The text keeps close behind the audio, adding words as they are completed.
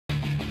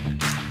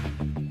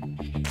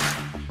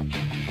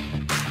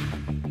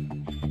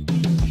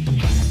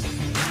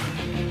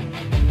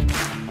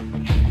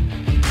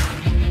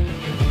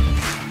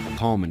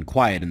calm and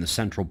quiet in the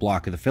central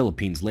block of the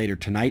Philippines later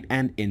tonight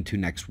and into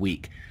next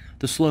week.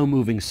 The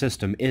slow-moving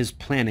system is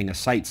planning a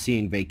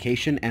sightseeing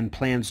vacation and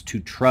plans to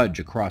trudge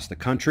across the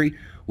country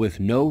with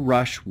no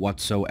rush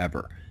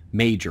whatsoever.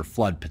 Major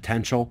flood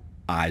potential,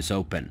 eyes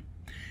open.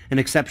 An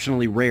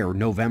exceptionally rare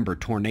November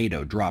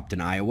tornado dropped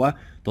in Iowa.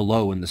 The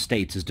low in the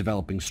states is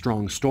developing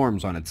strong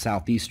storms on its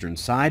southeastern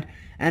side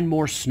and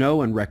more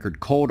snow and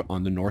record cold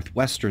on the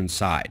northwestern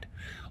side.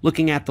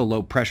 Looking at the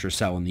low pressure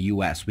cell in the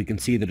U.S., we can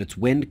see that its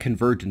wind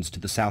convergence to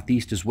the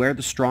southeast is where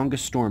the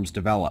strongest storms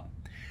develop.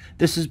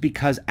 This is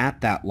because at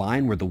that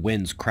line where the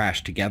winds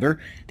crash together,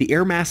 the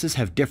air masses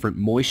have different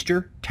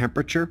moisture,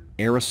 temperature,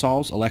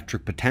 aerosols,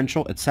 electric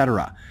potential,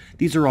 etc.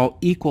 These are all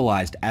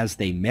equalized as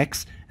they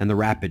mix, and the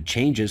rapid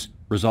changes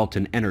result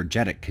in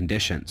energetic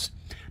conditions.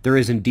 There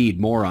is indeed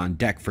more on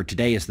deck for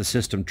today as the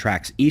system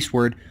tracks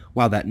eastward,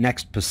 while that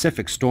next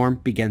Pacific storm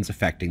begins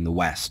affecting the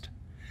west.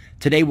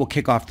 Today we'll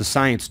kick off the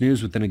science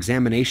news with an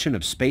examination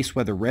of space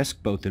weather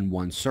risk both in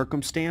one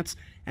circumstance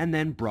and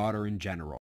then broader in general.